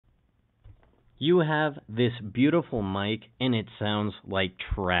You have this beautiful mic and it sounds like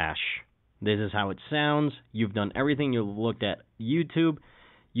trash. This is how it sounds. You've done everything. You've looked at YouTube.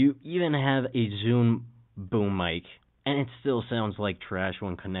 You even have a Zoom boom mic and it still sounds like trash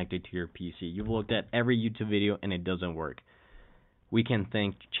when connected to your PC. You've looked at every YouTube video and it doesn't work. We can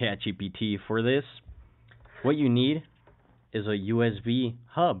thank ChatGPT for this. What you need is a USB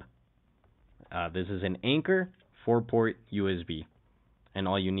hub. This is an Anker 4-port USB. And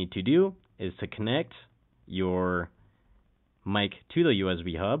all you need to do is to connect your mic to the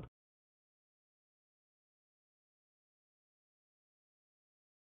USB hub.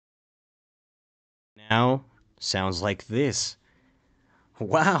 Now, sounds like this.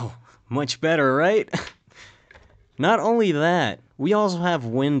 Wow, much better, right? Not only that, we also have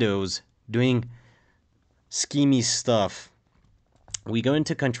Windows doing schemy stuff. We go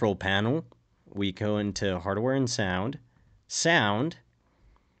into Control Panel, we go into Hardware and Sound,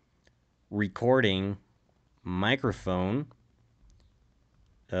 Recording, Microphone,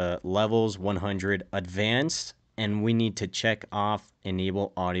 Levels 100, Advanced, and we need to check off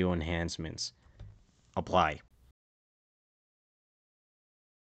Enable Audio Enhancements. Apply.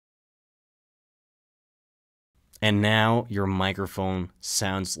 And now your microphone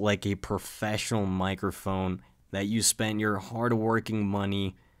sounds like a professional microphone that you spent your hard-working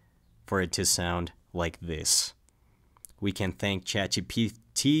money for it to sound like this. We can thank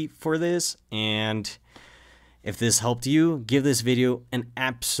ChatGPT for this, and if this helped you, give this video an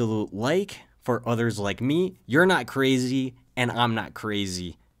absolute like. For others like me, you're not crazy, and I'm not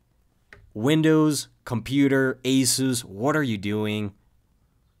crazy. Windows, computer, Asus, what are you doing?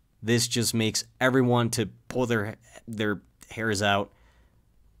 This just makes everyone to pull their hairs out.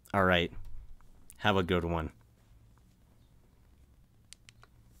 All right, have a good one.